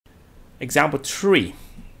Example 3.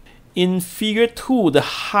 In figure 2, the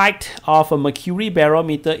height of a mercury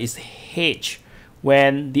barometer is h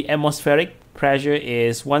when the atmospheric pressure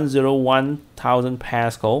is 101,000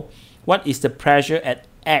 Pascal. What is the pressure at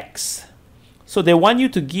x? So they want you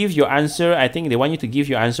to give your answer, I think they want you to give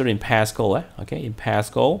your answer in Pascal. Okay, in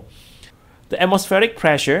Pascal. The atmospheric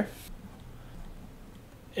pressure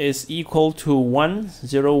is equal to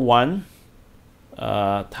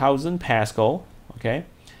 101,000 Pascal. Okay,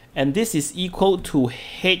 and this is equal to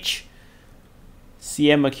h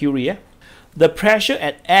cm mercury. The pressure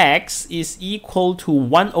at x is equal to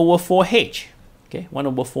 1/4h. Okay,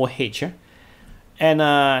 1/4h. And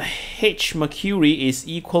h mercury is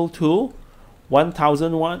equal to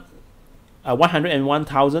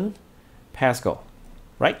 101,000 Pascal,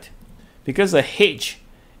 right? Because the h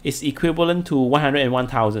is equivalent to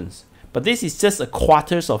 101,000, but this is just a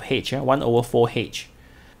quarters of h, 1/4h.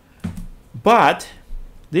 But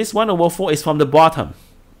this 1/4 is from the bottom,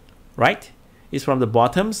 right? It's from the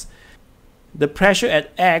bottoms. The pressure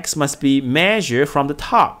at x must be measured from the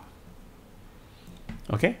top.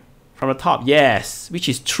 Okay, from the top, yes, which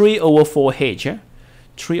is 3/4h.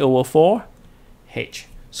 3/4h.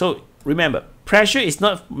 So remember, pressure is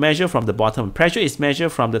not measured from the bottom. Pressure is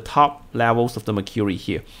measured from the top levels of the mercury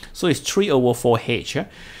here. So it's 3/4h.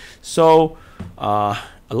 So a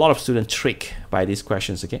lot of students trick by these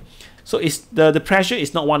questions. Okay, so it's the pressure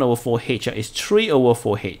is not 1/4h. It's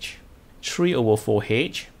 3/4h.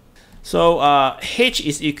 3/4h. So h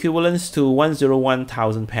is equivalent to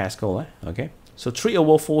 101,000 Pascal. Okay, so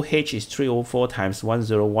 3/4h is 3/4 times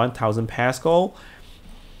 101,000 Pascal.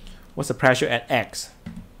 What's the pressure at x?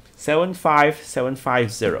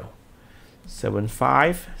 75750.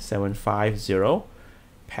 75750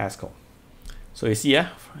 Pascal. So you see,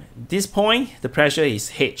 this point, the pressure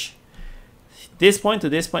is h. This point to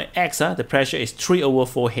this point, x, the pressure is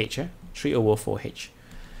 3/4h. 3/4h.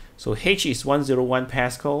 So h is 101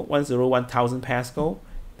 Pascal, 101,000 Pascal.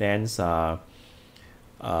 Then the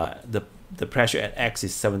pressure at x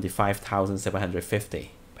is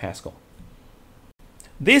 75,750 Pascal.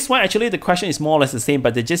 This one, actually, the question is more or less the same,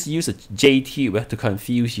 but they just use a J tube to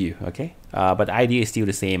confuse you, okay? But the idea is still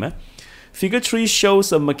the same. Figure 3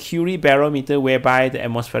 shows a mercury barometer whereby the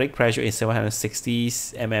atmospheric pressure is 760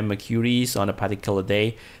 mm mercury on a particular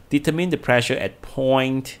day. Determine the pressure at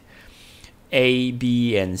point A,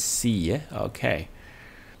 B, and C. Okay.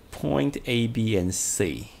 Point A, B, and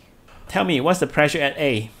C. Tell me, what's the pressure at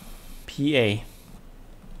A? PA.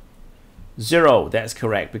 0, that's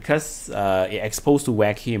correct, because it's exposed to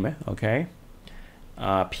vacuum. Okay.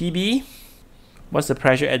 PB, what's the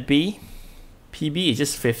pressure at B? PB is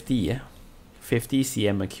just 50, 50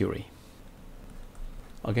 cm mercury.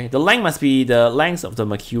 Okay, the length must be the length of the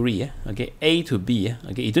mercury. Okay, A to B.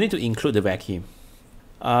 Okay, you don't need to include the vacuum.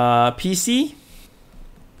 PC,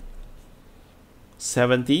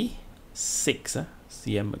 76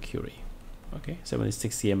 cm mercury. Okay,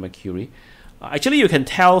 76 cm mercury. Actually, you can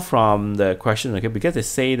tell from the question, okay, because they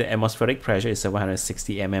say the atmospheric pressure is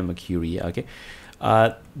 760 mm mercury. Okay,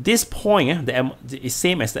 this point is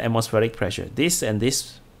same as the atmospheric pressure. This and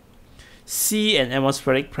this, C and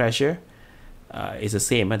atmospheric pressure is the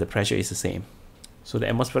same. The pressure is the same. So the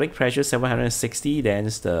atmospheric pressure 760, then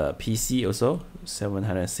the PC also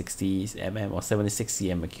 760 mm or 76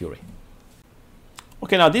 cm mercury.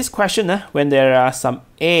 Okay, now this question, when there are some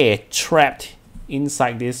air trapped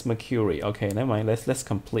inside this mercury. Okay, never mind. Let's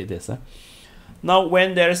complete this. Now,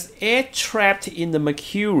 when there's air trapped in the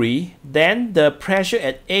mercury, then the pressure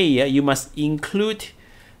at A, you must include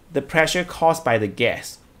the pressure caused by the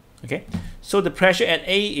gas. Okay, so the pressure at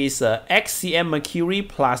A is x cm mercury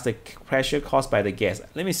plus the pressure caused by the gas.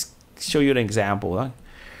 Let me show you an example.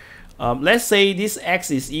 Let's say this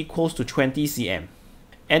x is equals to 20 cm,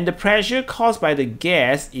 and the pressure caused by the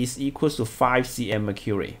gas is equals to 5 cm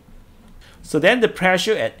mercury. So then the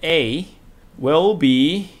pressure at A will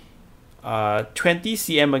be 20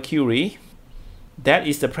 cm mercury. That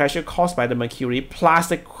is the pressure caused by the mercury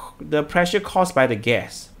plus the pressure caused by the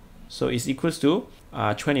gas. So it's equals to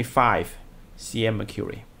 25 cm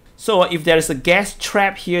mercury. So if there is a gas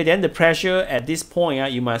trap here, then the pressure at this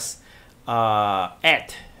point, you must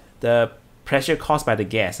add the pressure caused by the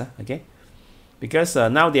gas. Okay, because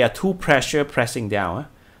now there are two pressure pressing down.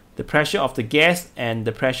 The pressure of the gas and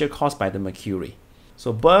the pressure caused by the mercury.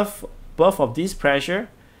 So both of these pressure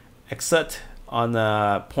exert on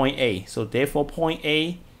point A. So therefore point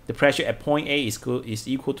A, the pressure at point A is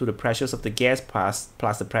equal to the pressures of the gas plus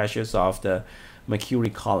the pressures of the mercury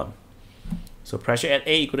column. So pressure at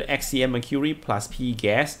A equal to x cm mercury plus P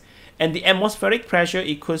gas, and the atmospheric pressure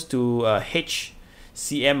equals to h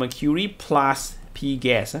cm mercury plus P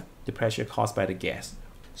gas, the pressure caused by the gas.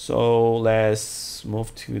 So let's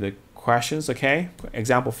move to the questions, okay?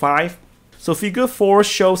 Example 5. So figure 4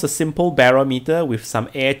 shows a simple barometer with some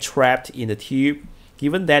air trapped in the tube.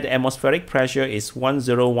 Given that the atmospheric pressure is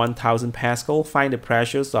 101,000 Pascal, find the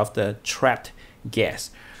pressures of the trapped gas.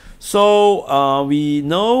 So we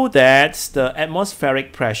know that the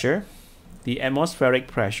atmospheric pressure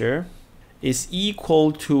is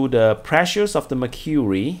equal to the pressures of the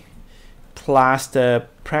mercury plus the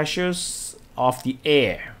pressures of the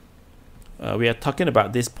air. We are talking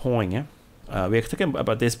about this point. We are talking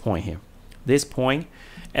about this point here. This point.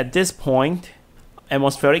 At this point,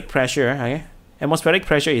 atmospheric pressure. Okay? Atmospheric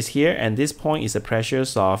pressure is here, and this point is the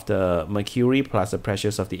pressures of the mercury plus the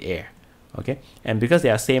pressures of the air. Okay, and because they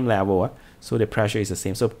are same level, so the pressure is the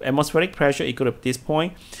same. So atmospheric pressure equal to this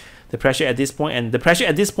point, the pressure at this point, and the pressure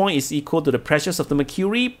at this point is equal to the pressures of the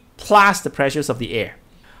mercury plus the pressures of the air.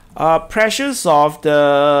 Pressures of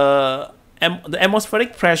the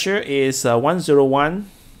atmospheric pressure is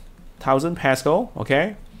 101,000 Pascal.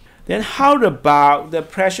 Okay, then how about the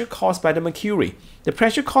pressure caused by the mercury? The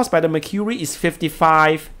pressure caused by the mercury is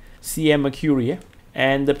 55 cm mercury,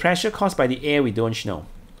 and the pressure caused by the air we don't know.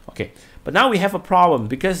 Okay, but now we have a problem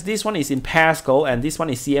because this one is in Pascal and this one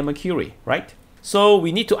is cm mercury, right? So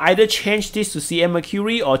we need to either change this to cm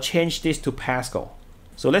mercury or change this to Pascal.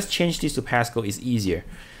 So let's change this to Pascal, it's easier.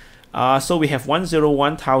 So we have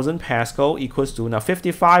 101,000 Pascal equals to, now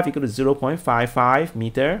 55 equal to 0.55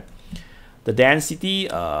 meter. The density,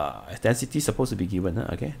 density is supposed to be given,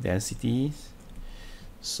 okay? Density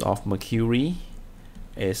of mercury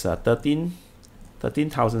is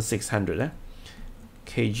 13,600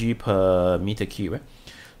 kg per meter cube.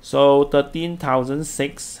 So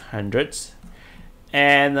 13,600,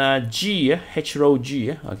 and G, H rho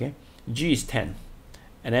G, okay? G is 10,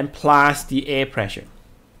 and then plus the air pressure,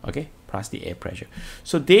 okay? Plus the air pressure.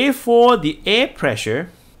 So therefore, the air pressure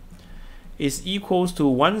is equals to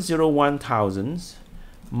 101,000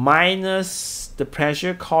 minus the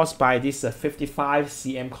pressure caused by this 55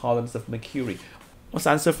 cm columns of mercury. What's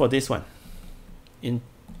the answer for this one? In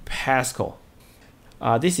Pascal.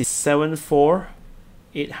 This is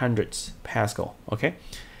 74,800 Pascal, okay?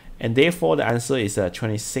 And therefore the answer is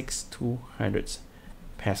 26,200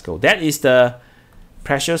 Pascal. That is the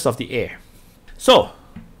pressures of the air. So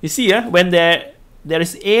you see, when there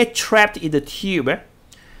is air trapped in the tube,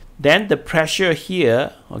 then the pressure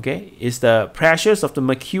here, okay, is the pressures of the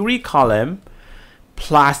mercury column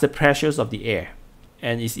plus the pressures of the air,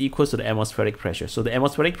 and is equal to the atmospheric pressure. So the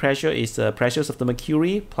atmospheric pressure is the pressures of the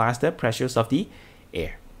mercury plus the pressures of the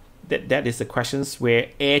air. That is the questions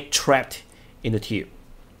where air trapped in the tube,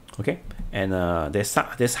 okay? And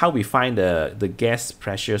that's how we find the gas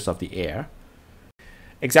pressures of the air.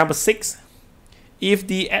 Example 6. If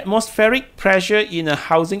the atmospheric pressure in a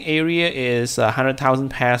housing area is 100,000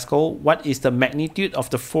 Pascal, what is the magnitude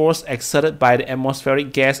of the force exerted by the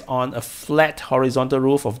atmospheric gas on a flat horizontal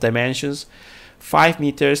roof of dimensions 5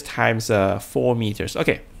 meters times 4 meters?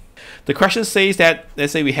 Okay, the question says that,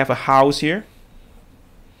 let's say we have a house here,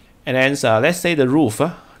 and then let's say the roof,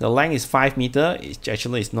 the length is 5 meters. It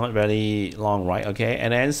actually is not very long, right? Okay,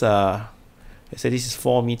 and then let's say this is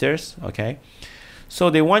 4 meters, okay? So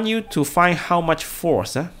they want you to find how much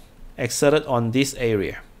force exerted on this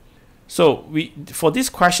area. So for these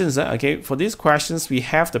questions, okay, for these questions we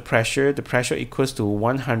have the pressure. The pressure equals to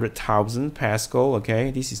 100,000 Pascal. Okay,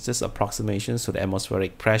 this is just approximations to the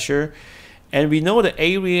atmospheric pressure, and we know the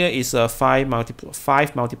area is 5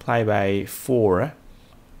 multiplied by 4,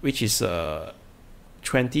 which is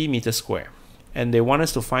 20 meters square. And they want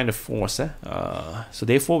us to find the force. So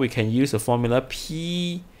therefore we can use the formula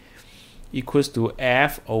P equals to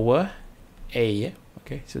F over A.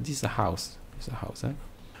 Okay, so this is a house. This is a house.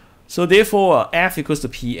 So therefore F equals to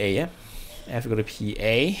PA. F equals to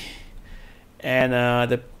PA, and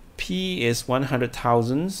the P is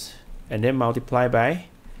 100,000, and then multiply by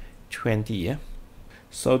 20.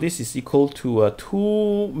 So this is equal to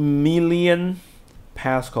 2 million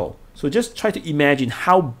Pascal. So just try to imagine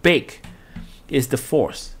how big is the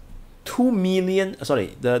force. 2 million.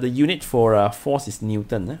 Sorry, the unit for force is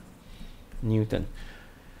Newton. Newton.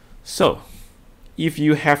 So if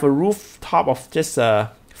you have a rooftop of just 5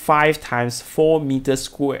 times 4 meters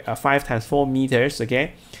square, 5 times 4 meters,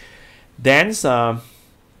 okay, then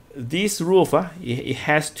this roof it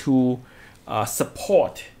has to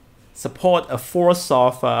support a force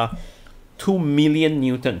of 2 million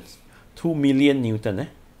newtons. 2 million newton.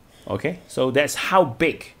 Okay, so that's how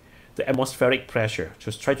big the atmospheric pressure.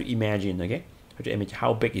 Just try to imagine. Okay, try to imagine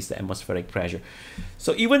how big is the atmospheric pressure.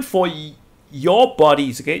 So even for your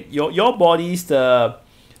bodies, okay, your bodies, the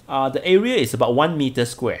the area is about 1 meter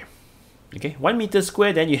square. Okay, 1 meter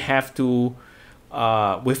square, then you have to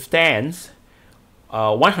withstand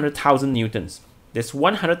 100,000 newtons. There's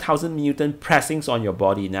 100,000 Newton pressings on your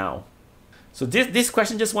body now. So this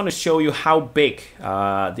question just want to show you how big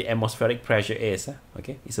the atmospheric pressure is.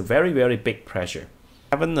 Okay, it's a very, very big pressure.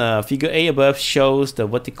 Figure A above shows the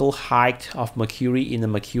vertical height of mercury in a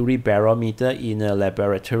mercury barometer in a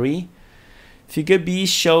laboratory. Figure B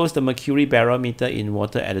shows the mercury barometer in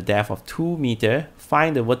water at a depth of 2 meters.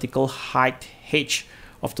 Find the vertical height H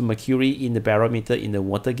of the mercury in the barometer in the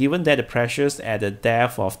water, given that the pressures at a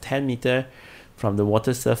depth of 10 meters from the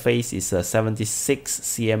water surface is 76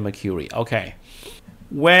 cm mercury. Okay,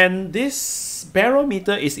 when this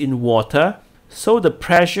barometer is in water, so the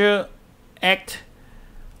pressure act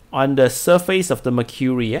on the surface of the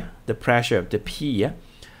mercury, the pressure, the P,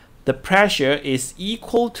 the pressure is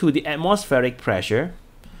equal to the atmospheric pressure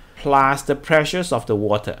plus the pressures of the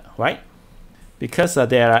water, right? Because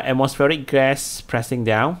there are atmospheric gas pressing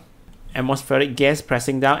down, and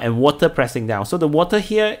water pressing down. So the water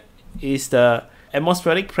here is the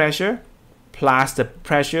atmospheric pressure plus the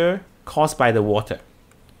pressure caused by the water,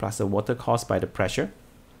 plus the water caused by the pressure.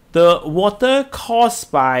 The water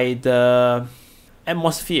caused by the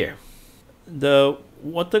atmosphere. The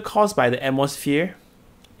water caused by the atmosphere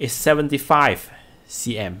is 75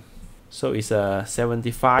 cm. So it's a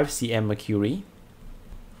 75 cm mercury.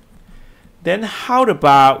 Then how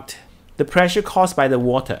about the pressure caused by the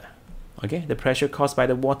water? Okay, the pressure caused by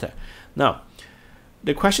the water. Now,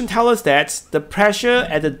 the question tells us that the pressure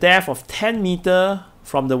at the depth of 10 meters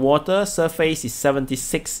from the water surface is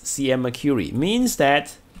 76 cm mercury. Means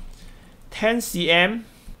that 10 cm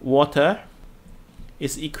water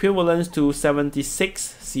is equivalent to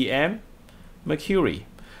 76 cm mercury.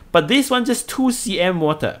 But this one just 2 cm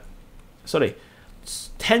water. Sorry,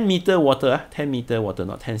 10 meter water, 10 meter water,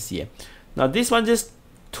 not 10 cm. Now this one just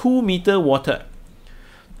 2 meter water.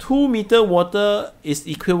 2 meter water is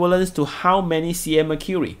equivalent to how many cm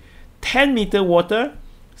mercury? 10 meter water,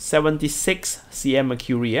 76 cm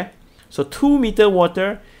mercury. Yeah? So 2 meter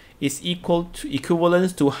water is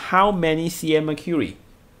equivalent to how many cm mercury?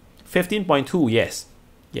 15.2, yes.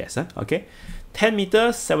 Yes, okay. 10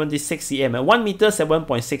 meter, 76 cm, and 1 meter,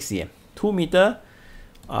 7.6 cm. 2 meter,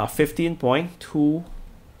 15.2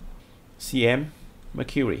 cm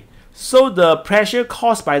mercury. So the pressure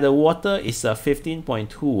caused by the water is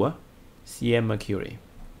 15.2 cm mercury.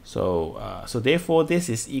 So therefore this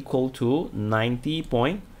is equal to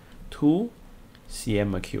 90.2 cm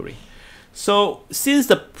mercury. So since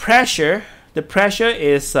the pressure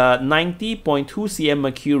is 90.2 cm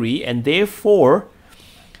mercury, and therefore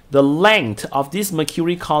the length of this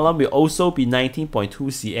mercury column will also be 19.2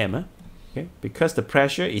 cm. Okay, because the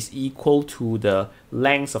pressure is equal to the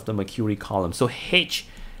length of the mercury column. So H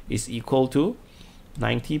is equal to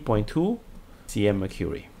 90.2 cm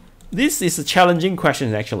mercury. This is a challenging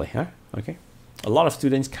question actually. Okay, a lot of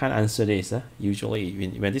students can't answer this. Usually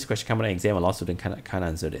when this question comes on exam, a lot of students can't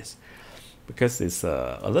answer this because it's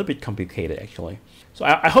a little bit complicated actually. So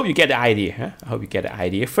I hope you get the idea. I hope you get the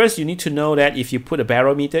idea. First, you need to know that if you put a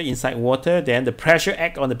barometer inside water, then the pressure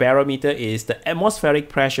act on the barometer is the atmospheric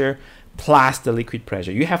pressure plus the liquid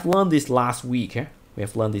pressure. You have learned this last week. We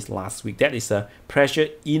have learned this last week. That is a pressure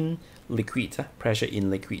in liquid. Pressure in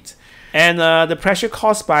liquid. And the pressure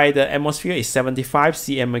caused by the atmosphere is 75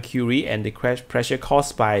 cm mercury, and the pressure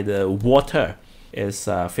caused by the water is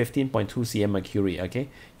 15.2 cm mercury. Okay,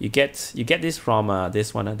 you get this from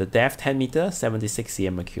this one, the depth 10 meter, 76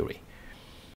 cm mercury.